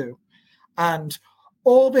told me to do. And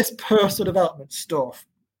all this personal development stuff,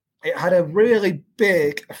 it had a really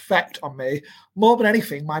big effect on me, more than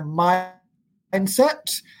anything, my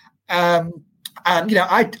mindset. I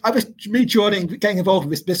was getting involved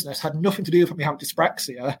with this business had nothing to do with me having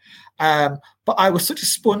dyspraxia. But I was such a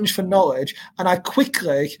sponge for knowledge, and I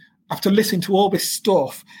quickly, after listening to all this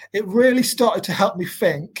stuff, it really started to help me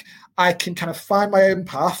think I can kind of find my own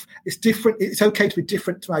path. It's different. It's okay to be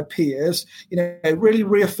different to my peers. It really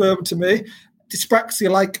reaffirmed to me dyspraxia,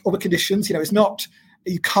 like other conditions, it's not,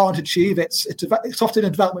 you can't achieve. It's often a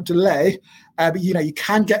development delay, but you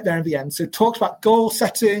can get there in the end. So it talks about goal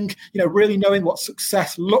setting, really knowing what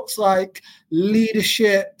success looks like,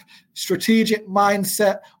 leadership, strategic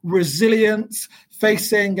mindset, resilience,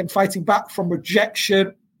 facing and fighting back from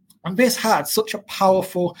rejection. And this had such a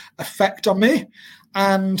powerful effect on me.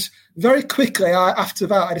 And very quickly after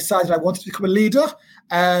that, I decided I wanted to become a leader.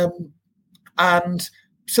 And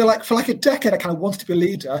so for a decade, I kind of wanted to be a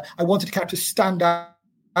leader. I wanted to kind of to stand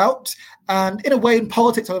out. And in a way, in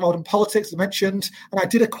politics, I was involved in politics, as I mentioned, and I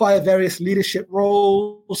did acquire various leadership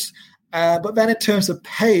roles. But then in terms of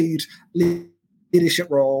paid leadership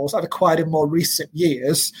roles, I've acquired in more recent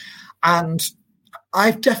years. And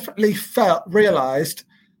I've definitely realized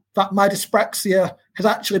that my dyspraxia has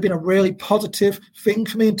actually been a really positive thing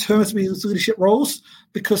for me in terms of these leadership roles,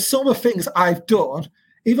 because some of the things I've done,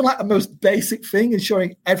 even like the most basic thing,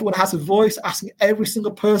 ensuring everyone has a voice, asking every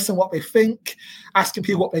single person what they think, asking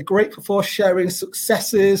people what they're grateful for, sharing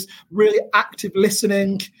successes, really active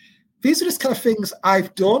listening. These are just kind of things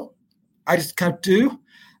I've done. I just kind of do.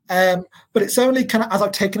 But it's only kind of as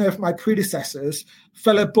I've taken over my predecessors,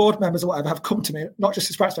 fellow board members or whatever have come to me, not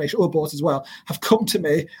just Dyspraxia Foundation, other boards as well, have come to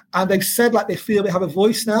me and they've said like they feel they have a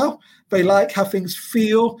voice now. They like how things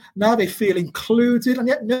feel. Now they feel included. And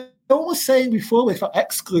yet no one was saying before they felt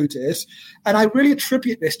excluded. And I really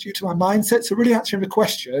attribute this due to my mindset. So really answering the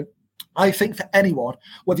question, I think for anyone,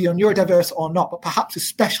 whether you're neurodiverse or not, but perhaps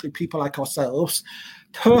especially people like ourselves,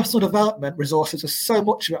 personal development resources, there's so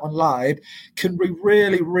much of it online, can be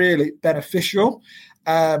really, really beneficial.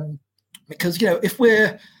 Because,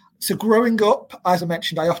 if so growing up, as I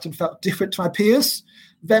mentioned, I often felt different to my peers.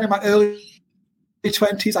 Then in my early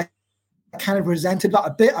 20s, I kind of resented that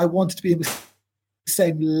a bit. I wanted to be in the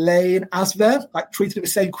same lane as them, like treated with the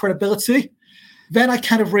same credibility. Then I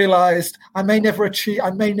kind of realized I may never,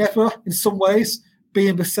 in some ways, be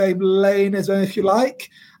in the same lane as them, if you like.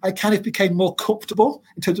 I kind of became more comfortable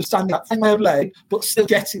in terms of standing up in my own lane, but still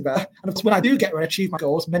getting there. And of course, when I do get there and achieve my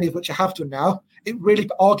goals, many of which I have done now, it really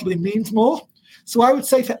arguably means more. So I would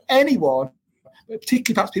say for anyone,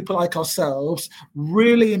 particularly perhaps people like ourselves,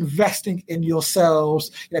 really investing in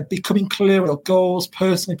yourselves, becoming clear on your goals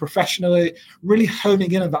personally, professionally, really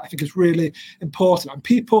honing in on that, I think is really important. And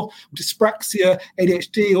people with dyspraxia,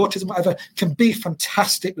 ADHD, autism, whatever, can be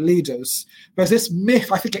fantastic leaders. There's this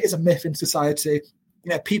myth, I think it is a myth in society,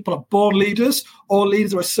 people are born leaders, all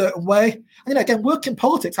leaders are a certain way. And again, working in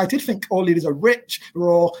politics, I did think all leaders are rich, they're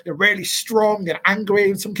all really strong and angry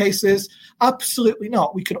in some cases. Absolutely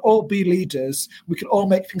not. We can all be leaders. We can all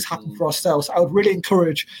make things happen for ourselves. I would really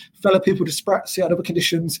encourage fellow people with dyspraxia and other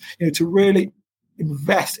conditions, to really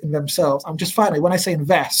invest in themselves. And just finally, when I say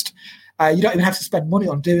invest, you don't even have to spend money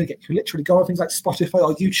on doing it. You can literally go on things like Spotify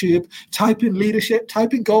or YouTube, type in leadership,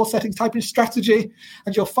 type in goal settings, type in strategy,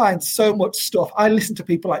 and you'll find so much stuff. I listen to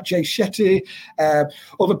people like Jay Shetty,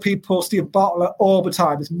 other people, Steve Bartlett, all the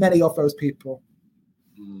time. There's many of those people.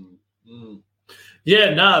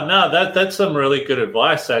 Yeah, no, that's some really good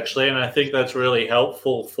advice, actually, and I think that's really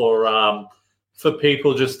helpful for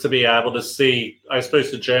people just to be able to see, I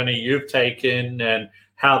suppose, the journey you've taken and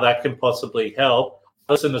how that can possibly help.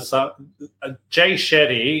 Listen to Jay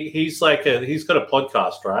Shetty. He's got a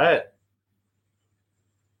podcast, right?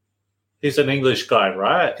 He's an English guy,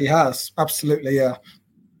 right? He has, absolutely, yeah.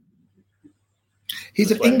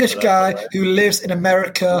 He's an English guy who lives in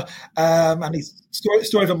America, and he's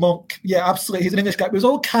story of a monk. Yeah, absolutely. He's an English guy. There's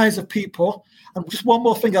all kinds of people. And just one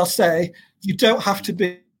more thing I'll say: you don't have to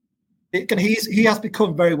be. He has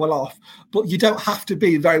become very well off, but you don't have to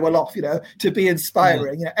be very well off, to be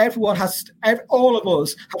inspiring. Everyone all of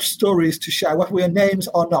us have stories to share, whether we are names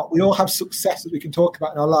or not. We all have successes we can talk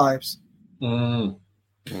about in our lives.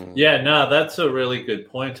 Yeah, no, that's a really good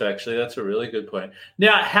point, actually. That's a really good point.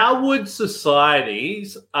 Now, how would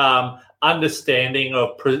society's understanding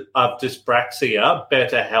of dyspraxia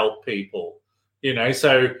better help people?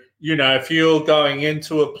 So, if you're going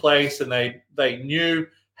into a place and they knew,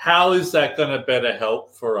 how is that going to better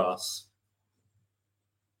help for us?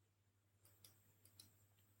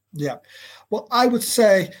 Yeah. Well, I would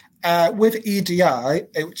say with EDI,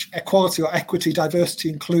 which equality or equity, diversity,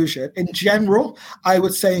 inclusion, in general, I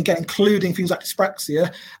would say, again, including things like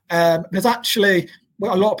dyspraxia, there's actually,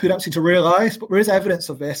 a lot of people don't seem to realise, but there is evidence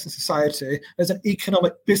of this in society. There's an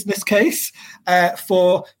economic business case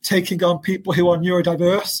for taking on people who are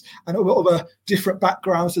neurodiverse and other different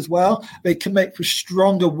backgrounds as well. They can make for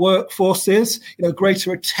stronger workforces, greater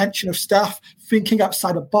retention of staff, thinking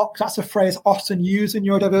outside the box. That's a phrase often used in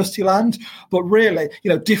neurodiversity land, but really,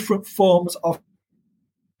 different forms of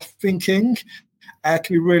thinking can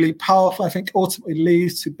be really powerful. I think ultimately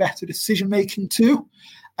leads to better decision making too.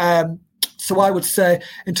 So I would say,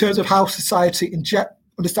 in terms of how society,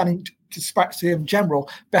 understanding dyspraxia in general,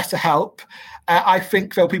 better help, I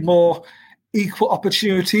think there'll be more equal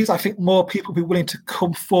opportunities. I think more people will be willing to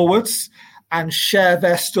come forwards and share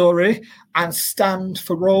their story and stand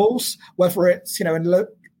for roles, whether it's in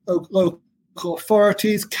local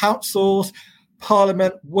authorities, councils,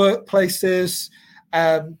 parliament, workplaces,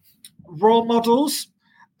 role models.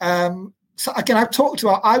 So again, I've talked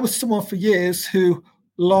about, I was someone for years who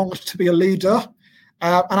longed to be a leader,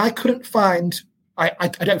 and I couldn't find, I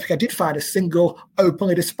don't think I did find a single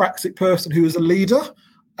openly dyspraxic person who was a leader.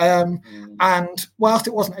 And whilst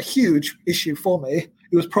it wasn't a huge issue for me,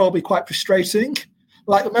 it was probably quite frustrating.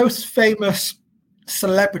 Like the most famous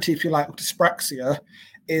celebrity, if you like, with dyspraxia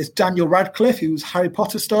is Daniel Radcliffe, who's Harry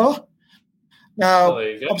Potter star. Now,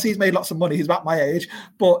 obviously, he's made lots of money. He's about my age.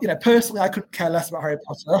 But, personally, I couldn't care less about Harry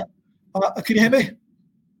Potter. Can you hear me?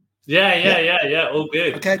 Yeah. All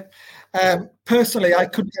good. Okay. Personally, I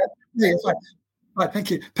couldn't care. Yeah, right,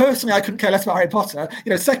 thank you. Personally, I couldn't care less about Harry Potter.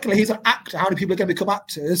 Secondly, he's an actor. How many people are going to become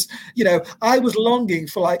actors? I was longing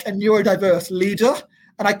for like a neurodiverse leader,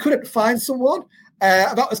 and I couldn't find someone.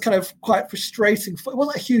 That was kind of quite frustrating. It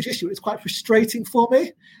wasn't a huge issue. It was quite frustrating for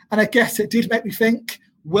me. And I guess it did make me think,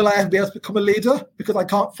 will I ever be able to become a leader? Because I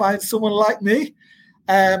can't find someone like me.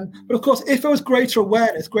 But of course, if there was greater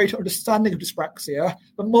awareness, greater understanding of dyspraxia,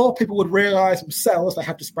 the more people would realize themselves they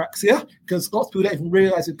have dyspraxia, because lots of people don't even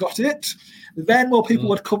realize they've got it. Then more people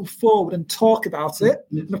would come forward and talk about it.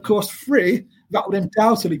 And of course, that would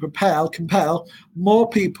undoubtedly compel more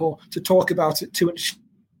people to talk about it too and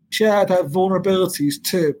share their vulnerabilities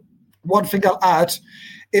too. One thing I'll add,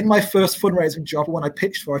 in my first fundraising job, when I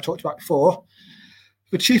pitched for, I talked about before,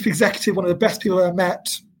 the chief executive, one of the best people I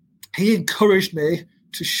met, he encouraged me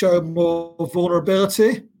to show more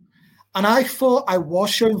vulnerability. And I thought I was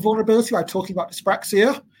showing vulnerability by talking about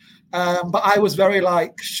dyspraxia. But I was very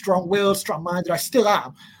strong-willed, strong-minded. I still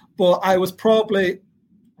am. But I was probably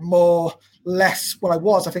less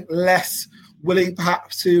willing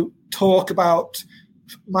perhaps to talk about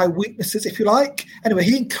my weaknesses, if you like. Anyway,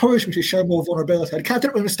 he encouraged me to show more vulnerability. I kind of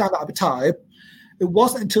didn't understand that at the time. It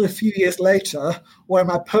wasn't until a few years later where in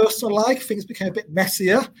my personal life things became a bit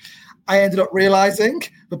messier. I ended up realizing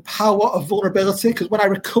the power of vulnerability, because when I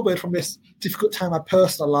recovered from this difficult time in my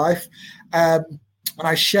personal life, and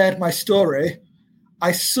I shared my story,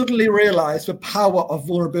 I suddenly realized the power of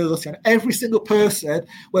vulnerability. And every single person,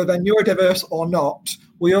 whether they're neurodiverse or not,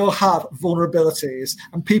 we all have vulnerabilities.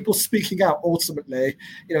 And people speaking out ultimately,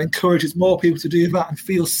 encourages more people to do that and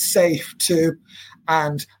feel safe too.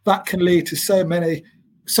 And that can lead to so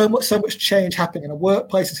much change happening in a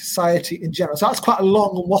workplace and society in general. So that's quite a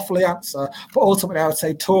long and waffly answer. But ultimately, I would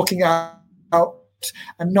say talking out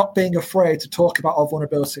and not being afraid to talk about our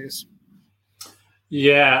vulnerabilities.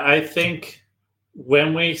 Yeah, I think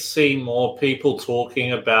when we see more people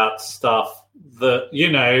talking about stuff that,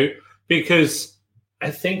 because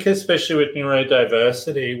I think especially with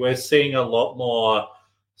neurodiversity, we're seeing a lot more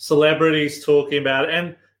celebrities talking about it.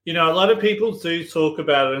 And, a lot of people do talk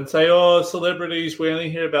about it and say, celebrities, we only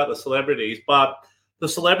hear about the celebrities. But the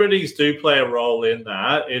celebrities do play a role in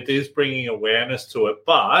that. It is bringing awareness to it.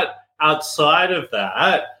 But outside of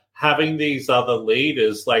that, having these other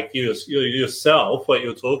leaders like yourself, what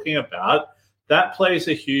you're talking about, that plays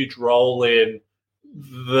a huge role in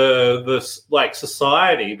the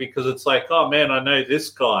society, because it's like, oh man, I know this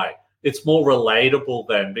guy. It's more relatable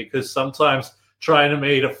then, because sometimes trying to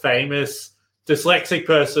meet a famous dyslexic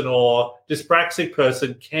person or dyspraxic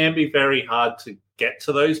person can be very hard to get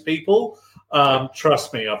to those people.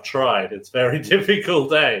 Trust me, I've tried. It's very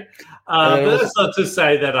difficult, eh? But that's not to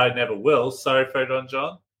say that I never will. Sorry, Photon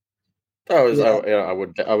John. I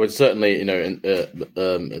would certainly, at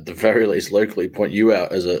the very least, locally point you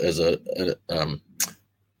out as the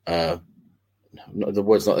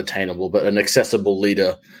word's not attainable, but an accessible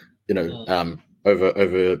leader,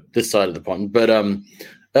 over this side of the pond. But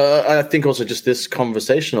I think also just this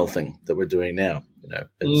conversational thing that we're doing now,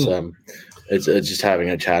 it's just having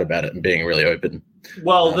a chat about it and being really open.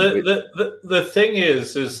 Well, the thing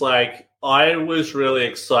is like, I was really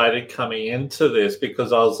excited coming into this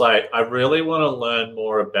because I was like, I really want to learn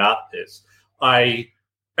more about this. And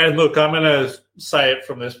look, I'm going to say it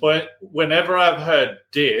from this point. Whenever I've heard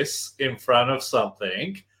dys in front of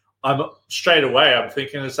something, I'm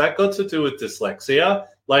thinking, has that got to do with dyslexia?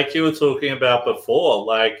 Like you were talking about before,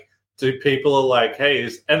 like, do people are like, hey,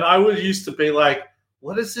 and I used to be like,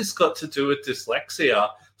 what has this got to do with dyslexia?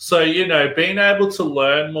 So, being able to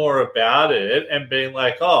learn more about it and being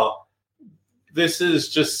like, oh,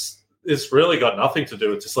 it's really got nothing to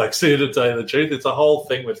do with dyslexia, to tell you the truth. It's a whole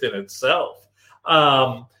thing within itself.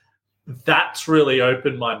 That's really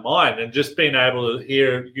opened my mind, and just being able to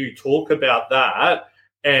hear you talk about that.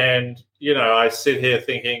 And, I sit here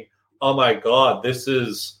thinking, oh my God, this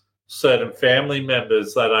is certain family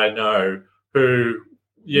members that I know who,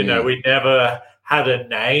 we never had a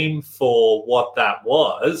name for what that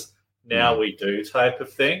was. Now we do, type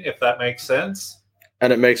of thing, if that makes sense.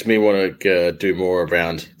 And it makes me want to do more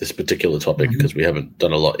around this particular topic because we haven't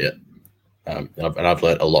done a lot yet. And I've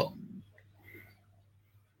learned a lot.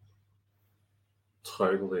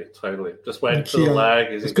 Totally. Just waiting for the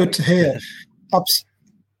lag. It's good to hear.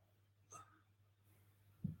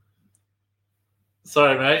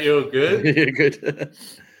 Sorry, mate. You're good? You're good.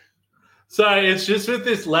 Sorry, it's just with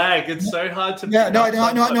this lag. It's so hard to... I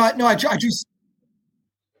just...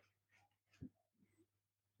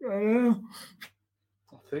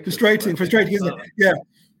 Frustrating, isn't it? Yeah.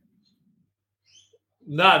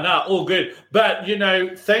 No, all good. But,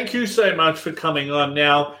 thank you so much for coming on.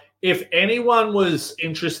 Now, if anyone was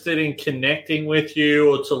interested in connecting with you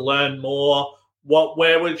or to learn more,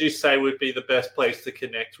 where would you say would be the best place to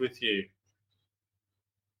connect with you?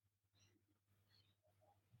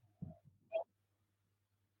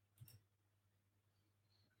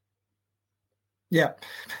 Yeah.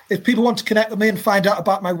 If people want to connect with me and find out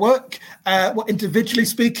about my work, individually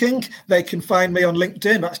speaking, they can find me on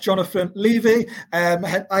LinkedIn. That's Jonathan Levy.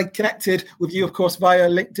 I connected with you, of course, via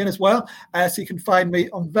LinkedIn as well. So you can find me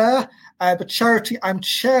on there. The charity I'm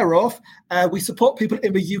chair of, we support people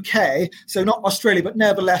in the UK, so not Australia, but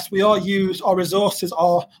nevertheless, our resources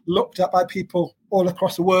are looked at by people all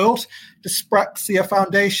across the world. Dyspraxia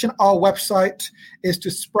Foundation, our website is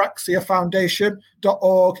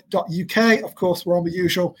dyspraxiafoundation.org.uk. Of course, we're on the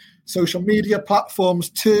usual social media platforms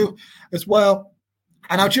too, as well.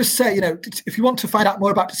 And I'll just say, if you want to find out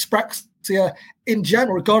more about dyspraxia in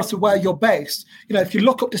general, regardless of where you're based, if you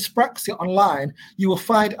look up dyspraxia online, you will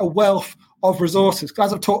find a wealth of resources.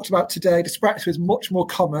 As I've talked about today, dyspraxia is much more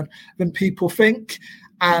common than people think,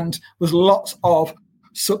 and there's lots of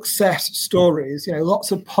success stories,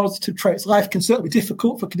 lots of positive traits. Life can certainly be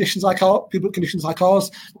difficult for conditions like people with conditions like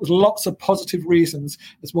ours, but there's lots of positive reasons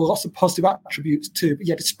as well, lots of positive attributes too. But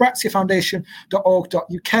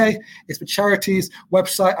dyspraxiafoundation.org.uk is the charity's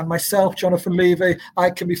website, and myself, Jonathan Levy, I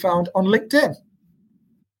can be found on LinkedIn.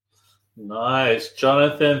 Nice.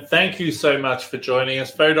 Jonathan, thank you so much for joining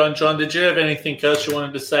us. Photon John, did you have anything else you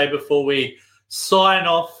wanted to say before we sign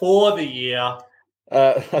off for the year?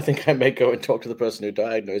 I think I may go and talk to the person who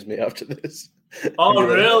diagnosed me after this. Oh,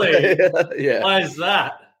 really? Yeah. Why is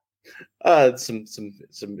that? Some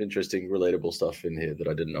interesting, relatable stuff in here that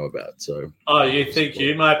I didn't know about. So. Oh, you think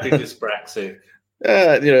you might be dyspraxic?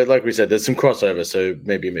 Like we said, there's some crossover, so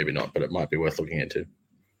maybe not, but it might be worth looking into.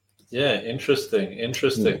 Yeah, interesting.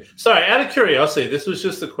 Sorry, out of curiosity, this was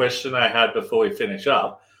just a question I had before we finish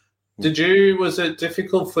up. Was it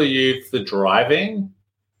difficult for you for driving?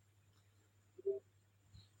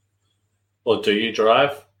 Or do you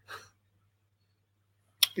drive?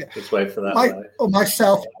 Yeah. Just wait for that.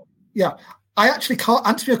 Myself, yeah. I actually can't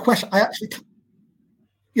answer your question.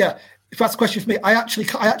 Yeah. If that's a question for me, I actually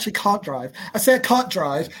can't drive. I say I can't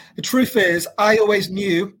drive. The truth is, I always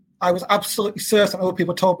knew, I was absolutely certain, other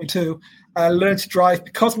people told me to, learn to drive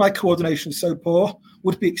because my coordination is so poor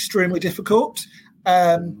would be extremely difficult.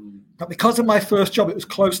 But because of my first job, it was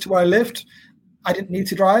close to where I lived. I didn't need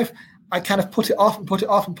to drive. I kind of put it off.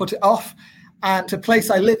 And the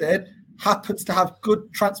place I live in happens to have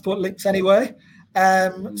good transport links anyway.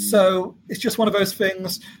 So it's just one of those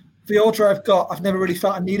things. The order I've got, I've never really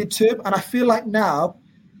felt I needed to. And I feel like now,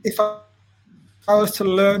 if I was to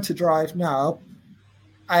learn to drive now,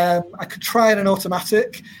 I could try in an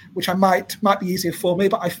automatic, which might be easier for me,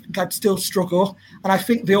 but I think I'd still struggle. And I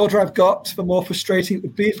think the order I've got, the more frustrating it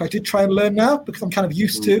would be if I did try and learn now, because I'm kind of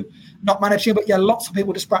used to not managing. But yeah, lots of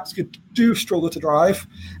people with dyspraxia do struggle to drive.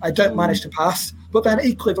 I don't manage to pass. But then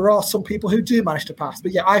equally, there are some people who do manage to pass.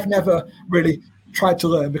 But yeah, I've never really tried to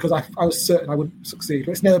learn because I was certain I wouldn't succeed.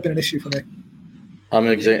 But it's never been an issue for me. I'm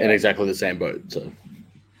in exactly the same boat. So.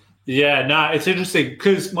 Yeah, no, it's interesting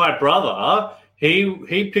because my brother,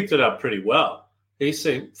 he picked it up pretty well. He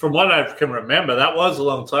seemed, from what I can remember, that was a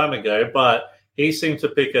long time ago, but he seemed to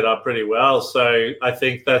pick it up pretty well. So I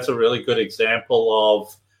think that's a really good example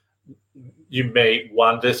of you meet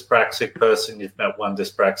one dyspraxic person, you've met one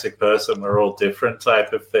dyspraxic person, we're all different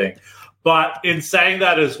type of thing. But in saying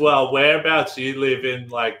that as well, whereabouts you live in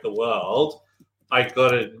like the world, I got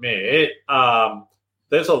to admit,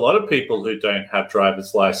 there's a lot of people who don't have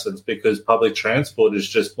driver's license because public transport is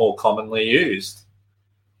just more commonly used.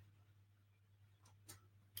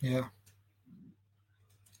 Yeah.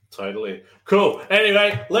 Totally. Cool.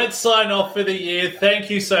 Anyway, let's sign off for the year. Thank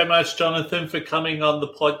you so much, Jonathan, for coming on the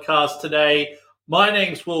podcast today. My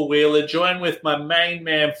name's Will Wheeler, joined with my main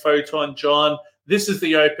man, Photon John. This is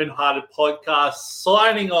the Open Hearted Podcast,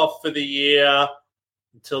 signing off for the year.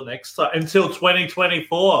 Until next time, until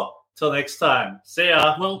 2024. Till next time. See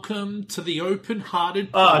ya. Welcome to the Open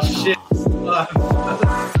Hearted Podcast.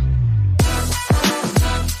 Oh, shit.